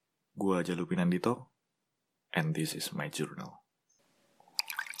Gua Jalupi Nandito, and this is my journal.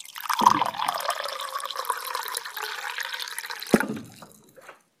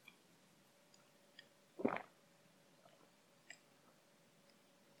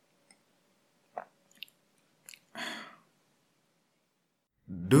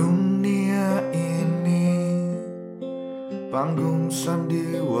 Dunia ini panggung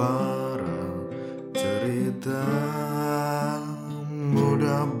sandiwara, cerita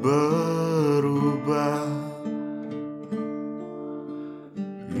mudah berubah,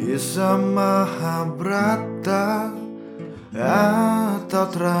 kisah Mahabharata atau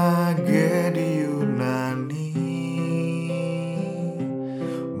tragedi Yunani.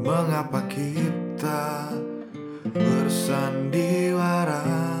 Mengapa kita bersandiwara?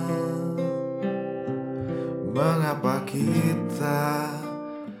 Mengapa kita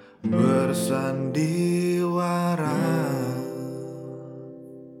bersandiwara?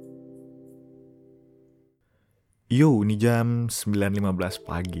 Yo, ini jam 9.15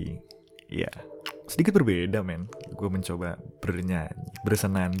 pagi. Ya, sedikit berbeda men. Gue mencoba bernyanyi,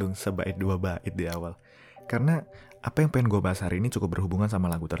 bersenandung sebait dua bait di awal. Karena apa yang pengen gue bahas hari ini cukup berhubungan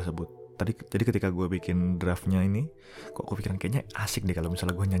sama lagu tersebut. Jadi ketika gue bikin draftnya ini, kok gue pikiran kayaknya asik deh kalau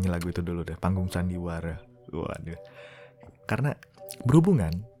misalnya gue nyanyi lagu itu dulu deh, Panggung Sandiwara. Waduh. Karena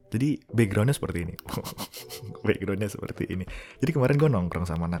berhubungan, jadi backgroundnya seperti ini. Backgroundnya seperti ini. Jadi kemarin gue nongkrong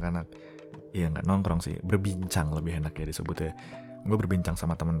sama anak-anak. Iya nggak nongkrong sih, berbincang lebih enak ya disebutnya. Gue berbincang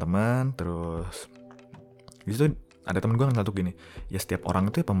sama teman-teman, terus di situ ada temen gue ngelantuk gini, ya setiap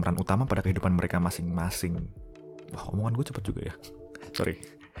orang itu ya pemeran utama pada kehidupan mereka masing-masing. Wah, omongan gue cepet juga ya. Sorry.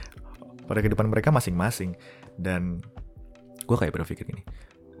 Pada kehidupan mereka masing-masing. Dan gue kayak berpikir gini,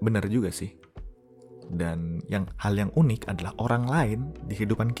 benar juga sih. Dan hal yang unik adalah orang lain di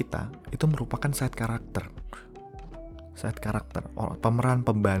kehidupan kita itu merupakan side karakter, pemeran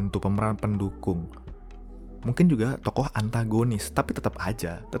pembantu, pemeran pendukung, mungkin juga tokoh antagonis, tapi tetap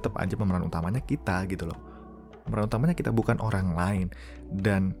aja pemeran utamanya kita gitu loh. Pemeran utamanya kita, bukan orang lain.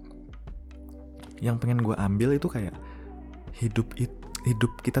 Dan yang pengen gue ambil itu kayak hidup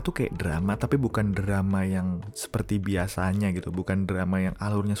kita tuh kayak drama, tapi bukan drama yang seperti biasanya gitu, bukan drama yang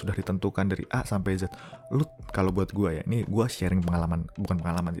alurnya sudah ditentukan dari A sampai Z. Lu kalau buat gue ya, ini gue sharing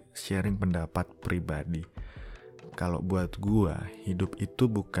sharing pendapat pribadi. Kalau buat gue, hidup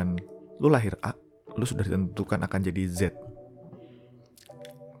itu bukan lu lahir A, lu sudah ditentukan akan jadi Z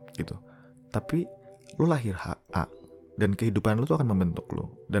gitu. Tapi lu lahir A, dan kehidupan lu tuh akan membentuk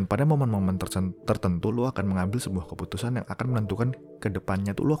lu. Dan pada momen-momen tertentu lu akan mengambil sebuah keputusan yang akan menentukan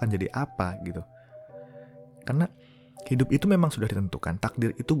kedepannya tuh lu akan jadi apa gitu. Karena hidup itu memang sudah ditentukan.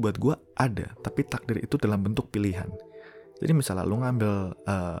 Takdir itu buat gue ada, tapi takdir itu dalam bentuk pilihan. Jadi misalnya lu ngambil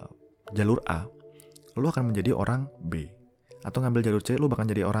jalur A, lu akan menjadi orang B. Atau ngambil jalur C, lu bakal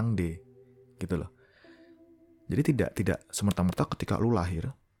jadi orang D. Gitu loh. Jadi tidak semerta-merta ketika lu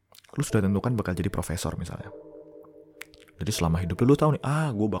lahir, lu sudah tentukan bakal jadi profesor misalnya. Jadi selama hidup lu tahu nih,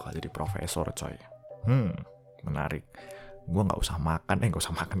 gue bakal jadi profesor coy. Menarik. Gue gak usah makan,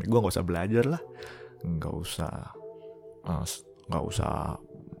 gue gak usah belajar lah. Gak usah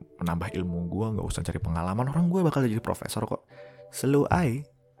menambah ilmu gue, gak usah cari pengalaman. Orang gue bakal jadi profesor kok. Slow eye.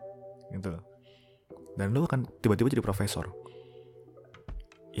 Gitu loh. Dan lu akan tiba-tiba jadi profesor.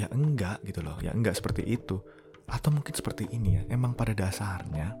 Ya enggak gitu loh. Ya enggak seperti itu. Atau mungkin seperti ini ya. Emang pada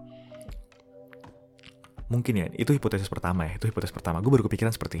dasarnya mungkin ya, itu hipotesis pertama. Gue baru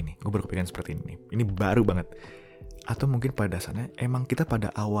kepikiran seperti ini. Ini baru banget. Atau mungkin pada dasarnya emang kita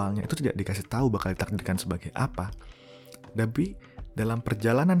pada awalnya itu tidak dikasih tahu bakal ditakdirkan sebagai apa. Tapi dalam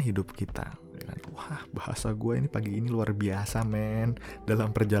perjalanan hidup kita, wah bahasa gue ini pagi ini luar biasa men.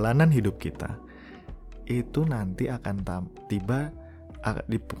 Dalam perjalanan hidup kita itu nanti akan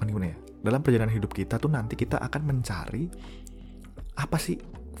dalam perjalanan hidup kita tuh nanti kita akan mencari apa sih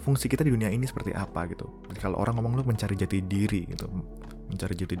fungsi kita di dunia ini seperti apa gitu. Kalau orang ngomong lu mencari jati diri gitu.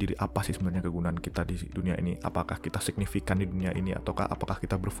 Mencari jati diri, apa sih sebenarnya kegunaan kita di dunia ini? Apakah kita signifikan di dunia ini ataukah apakah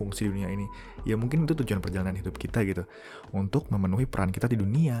kita berfungsi di dunia ini? Ya mungkin itu tujuan perjalanan hidup kita gitu. Untuk memenuhi peran kita di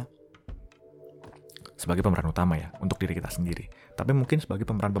dunia. Sebagai pemeran utama ya, untuk diri kita sendiri. Tapi mungkin sebagai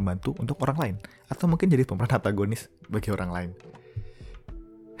pemeran pembantu untuk orang lain. Atau mungkin jadi pemeran antagonis bagi orang lain.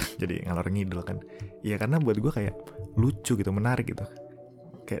 Jadi ngalor ngidul kan. Ya karena buat gue kayak lucu gitu, menarik gitu.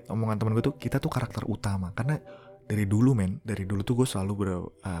 Kayak omongan temen gue tuh, kita tuh karakter utama. Karena dari dulu tuh gue selalu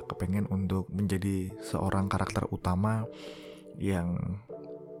kepengen untuk menjadi seorang karakter utama yang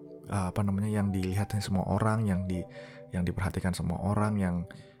yang dilihatnya semua orang, yang diperhatikan semua orang, yang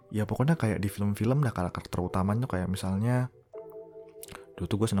ya pokoknya kayak di film-film dah karakter utamanya kayak misalnya dulu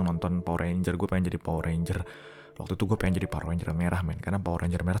tuh gue seneng nonton Power Ranger, gue pengen jadi Power Ranger. Waktu itu gue pengen jadi Power Ranger merah men, karena Power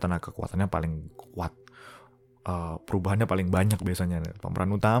Ranger merah tenaga kekuatannya paling kuat, perubahannya paling banyak biasanya.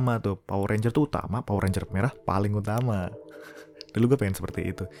 Pemeran utama tuh Power Ranger tuh utama, Power Ranger merah paling utama. Dulu gue pengen seperti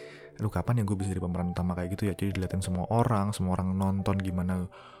itu. Aduh, kapan ya gue bisa jadi pemeran utama kayak gitu ya, jadi diliatin semua orang nonton gimana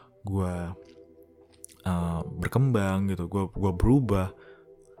gue berkembang gitu, gue berubah.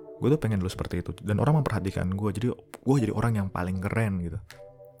 Gue tuh pengen dulu seperti itu, dan orang memperhatikan gue, jadi gue jadi orang yang paling keren gitu.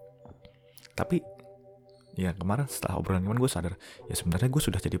 Tapi ya kemarin setelah obrolan gue sadar, ya sebenarnya gue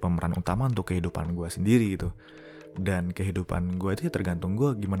sudah jadi pemeran utama untuk kehidupan gue sendiri gitu. Dan kehidupan gue itu ya tergantung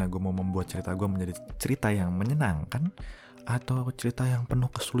gue gimana gue mau membuat cerita gue menjadi cerita yang menyenangkan atau cerita yang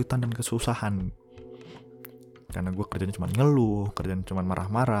penuh kesulitan dan kesusahan. Karena gue kerjanya cuma ngeluh, kerjanya cuma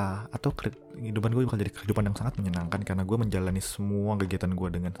marah-marah, atau kehidupan gue bakal jadi kehidupan yang sangat menyenangkan karena gue menjalani semua kegiatan gue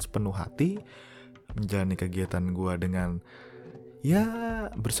dengan sepenuh hati, menjalani kegiatan gue dengan ya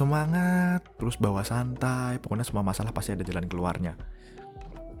bersemangat, terus bawa santai, pokoknya semua masalah pasti ada jalan keluarnya.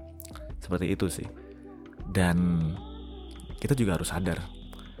 Seperti itu sih. Dan kita juga harus sadar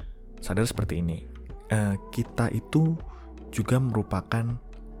seperti ini, kita itu juga merupakan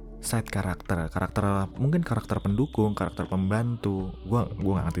side karakter, mungkin karakter pendukung, karakter pembantu. Gue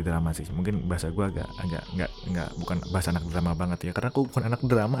nggak ngerti drama sih, mungkin bahasa gue agak bukan bahasa anak drama banget ya, karena aku bukan anak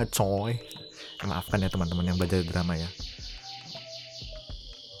drama coy. Maafkan ya teman-teman yang belajar drama ya.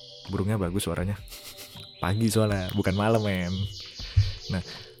 Burungnya bagus suaranya. Pagi soalnya, bukan malam men. Nah,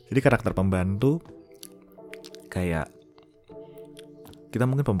 jadi karakter pembantu kayak kita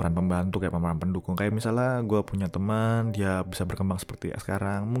mungkin pemeran pembantu, kayak pemeran pendukung. Kayak misalnya gue punya teman, dia bisa berkembang seperti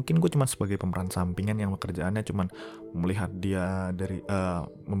sekarang. Mungkin gue cuma sebagai pemeran sampingan yang pekerjaannya cuma melihat dia dari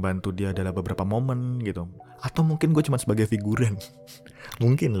membantu dia dalam beberapa momen gitu. Atau mungkin gue cuma sebagai figuran.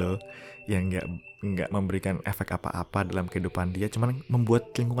 Mungkin loh, yang nggak memberikan efek apa-apa dalam kehidupan dia, cuma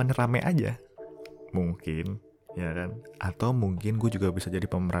membuat lingkungannya rame aja. Mungkin, ya kan? Atau mungkin gue juga bisa jadi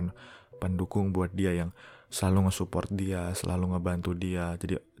pemeran pendukung buat dia yang selalu nge-support dia, selalu ngebantu dia.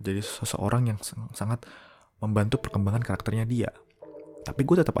 Jadi seseorang yang sangat membantu perkembangan karakternya dia. Tapi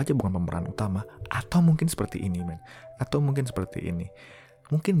gue tetap aja bukan pemeran utama. Atau mungkin seperti ini men.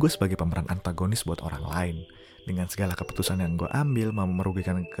 Mungkin gue sebagai pemeran antagonis buat orang lain. Dengan segala keputusan yang gue ambil, mau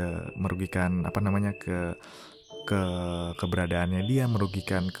merugikan keberadaannya dia,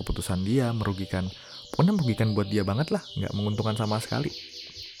 merugikan keputusan dia, pokoknya merugikan buat dia banget lah, nggak menguntungkan sama sekali.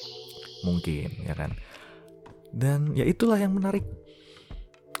 Mungkin, ya kan? Dan ya itulah yang menarik.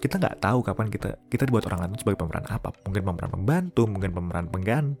 Kita nggak tahu kapan kita dibuat orang lain sebagai pemeran apa. Mungkin pemeran pembantu, mungkin pemeran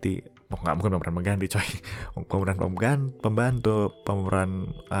pengganti. Mungkin pemeran pengganti coy. Pemeran pembantu, pemeran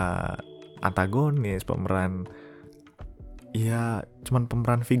antagonis, pemeran ya cuman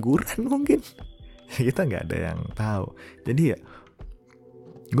pemeran figuran mungkin. Kita nggak ada yang tahu. Jadi ya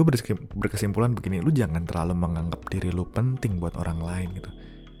gue berkesimpulan begini, lu jangan terlalu menganggap diri lu penting buat orang lain gitu.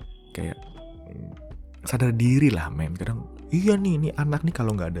 Kayak sadar diri lah men. Kadang iya nih, ini anak nih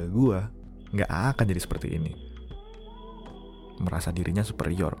kalau nggak ada gue nggak akan jadi seperti ini. Merasa dirinya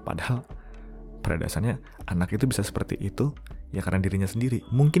superior, padahal pada dasarnya anak itu bisa seperti itu ya karena dirinya sendiri.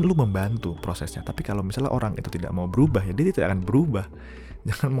 Mungkin lu membantu prosesnya, tapi kalau misalnya orang itu tidak mau berubah ya dia tidak akan berubah.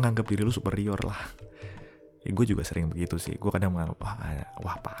 Jangan menganggap diri lu superior lah. Ya gue juga sering begitu sih. Gue kadang menganggap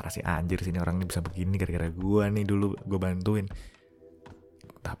wah parah sih, anjir sih ini orang ini bisa begini gara-gara gue nih dulu gue bantuin.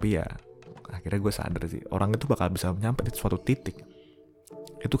 Tapi ya akhirnya gue sadar sih, orang itu bakal bisa nyampe di suatu titik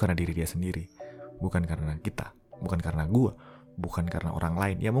itu karena diri dia sendiri, bukan karena kita, bukan karena gue, bukan karena orang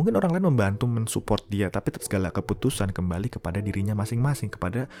lain. Ya mungkin orang lain membantu mensupport dia, tapi segala keputusan kembali kepada dirinya masing-masing,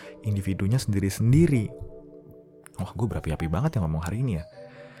 kepada individunya sendiri-sendiri. Wah, gue berapi-api banget yang ngomong hari ini ya.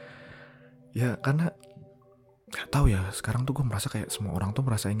 Ya karena gak tahu ya, sekarang tuh gue merasa kayak semua orang tuh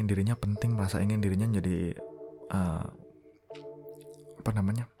merasa ingin dirinya penting, merasa ingin dirinya jadi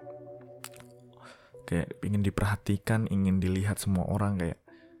kayak ingin diperhatikan, ingin dilihat semua orang. Kayak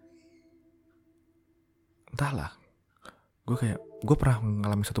entahlah, gue pernah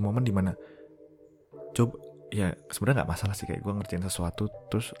mengalami satu momen dimana coba, ya sebenarnya nggak masalah sih, kayak gue ngerjain sesuatu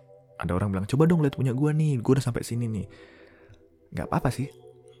terus ada orang bilang coba dong lihat punya gue nih, gue udah sampai sini nih. Nggak apa-apa sih,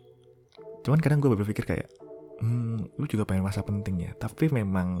 cuman kadang gue berpikir kayak lu juga pengen merasa penting ya, tapi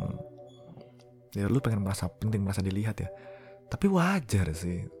memang ya lu pengen merasa penting, merasa dilihat ya, tapi wajar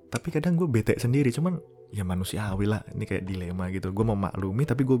sih. Tapi kadang gue bete sendiri, cuman ya manusiawi lah, ini kayak dilema gitu. Gue mau maklumi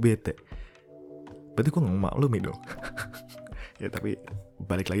tapi gue bete, berarti gue gak mau maklumi dong. Ya tapi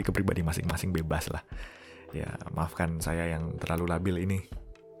balik lagi ke pribadi masing-masing, bebas lah. Ya maafkan saya yang terlalu labil ini.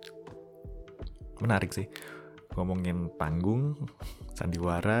 Menarik sih ngomongin panggung,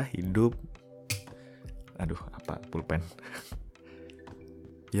 sandiwara, hidup. Aduh, apa pulpen.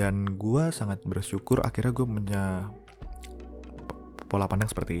 Dan gue sangat bersyukur akhirnya gue punya pola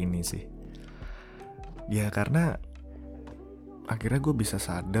pandang seperti ini sih. Ya karena akhirnya gue bisa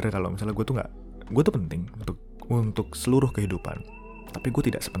sadar kalau misalnya gue tuh penting untuk seluruh kehidupan, tapi gue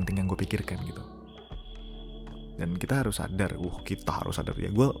tidak sepenting yang gue pikirkan gitu. Dan kita harus sadar, ya.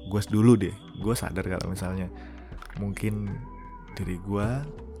 Gue dulu deh, gue sadar kalau misalnya mungkin diri gue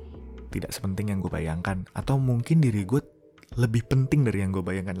tidak sepenting yang gue bayangkan, atau mungkin diri gue lebih penting dari yang gue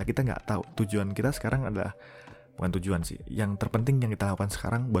bayangkan. Lah kita nggak tahu. Tujuan kita sekarang adalah, bukan tujuan sih, yang terpenting yang kita lakukan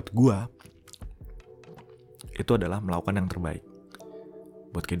sekarang buat gue itu adalah melakukan yang terbaik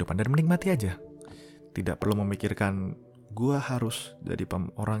buat kehidupan dan menikmati aja. Tidak perlu memikirkan gue harus jadi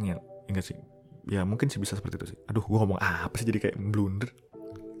orang yang, enggak sih, ya mungkin sih bisa seperti itu sih. Aduh, gue ngomong apa sih, jadi kayak blunder.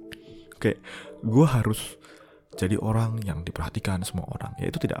 Kayak gue harus jadi orang yang diperhatikan semua orang. Ya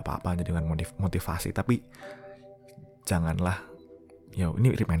itu tidak apa-apa jadikan motivasi, tapi janganlah, ya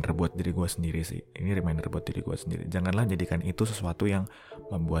ini reminder buat diri gue sendiri sih. Ini reminder buat diri gue sendiri. Janganlah jadikan itu sesuatu yang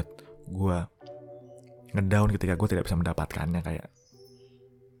membuat gue ngedown ketika gue tidak bisa mendapatkannya. Kayak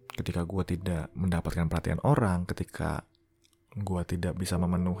ketika gue tidak mendapatkan perhatian orang, ketika gue tidak bisa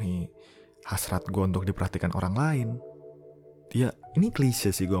memenuhi hasrat gue untuk diperhatikan orang lain. Ya ini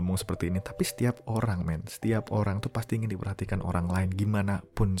klise sih gue ngomong seperti ini, tapi setiap orang tuh pasti ingin diperhatikan orang lain gimana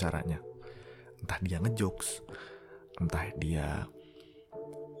pun caranya. Entah dia ngejokes, entah dia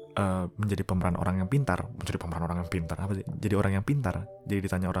menjadi pemeran orang yang pintar, jadi orang yang pintar, jadi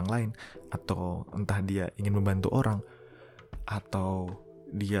ditanya orang lain, atau entah dia ingin membantu orang, atau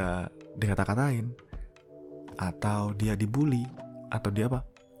dia dikata-katain, atau dia dibully, atau dia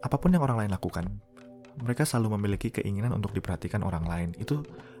apapun yang orang lain lakukan, mereka selalu memiliki keinginan untuk diperhatikan orang lain. Itu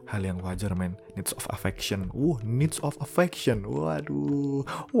hal yang wajar, men. Needs of affection. Waduh,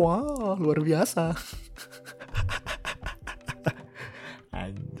 wow, luar biasa.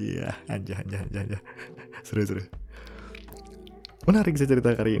 Anjir. Seru. Menarik sih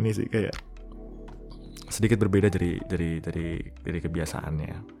cerita kali ini sih, kayak sedikit berbeda dari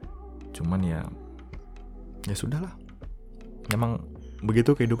kebiasaannya. Cuman ya sudahlah. Memang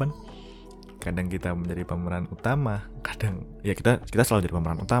begitu kehidupan. Kadang kita menjadi pemeran utama, kadang ya kita selalu jadi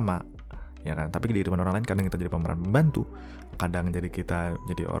pemeran utama, ya kan. Tapi di kehidupan orang lain kadang kita jadi pemeran pembantu, kadang kita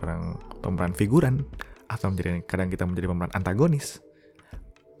jadi orang pemeran figuran, atau kadang kita menjadi pemeran antagonis,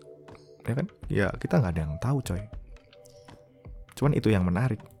 ya kan. Ya kita nggak ada yang tahu, coy. Cuman itu yang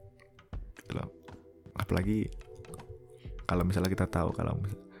menarik gitu loh. Apalagi kalau misalnya kita tahu kalau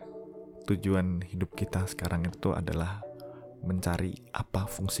tujuan hidup kita sekarang itu adalah mencari apa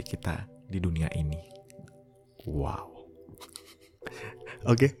fungsi kita di dunia ini. Wow.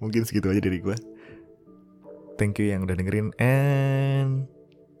 Oke, mungkin segitu aja dari gue. Thank you yang udah dengerin, and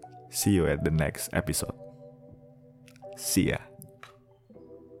see you at the next episode. See ya.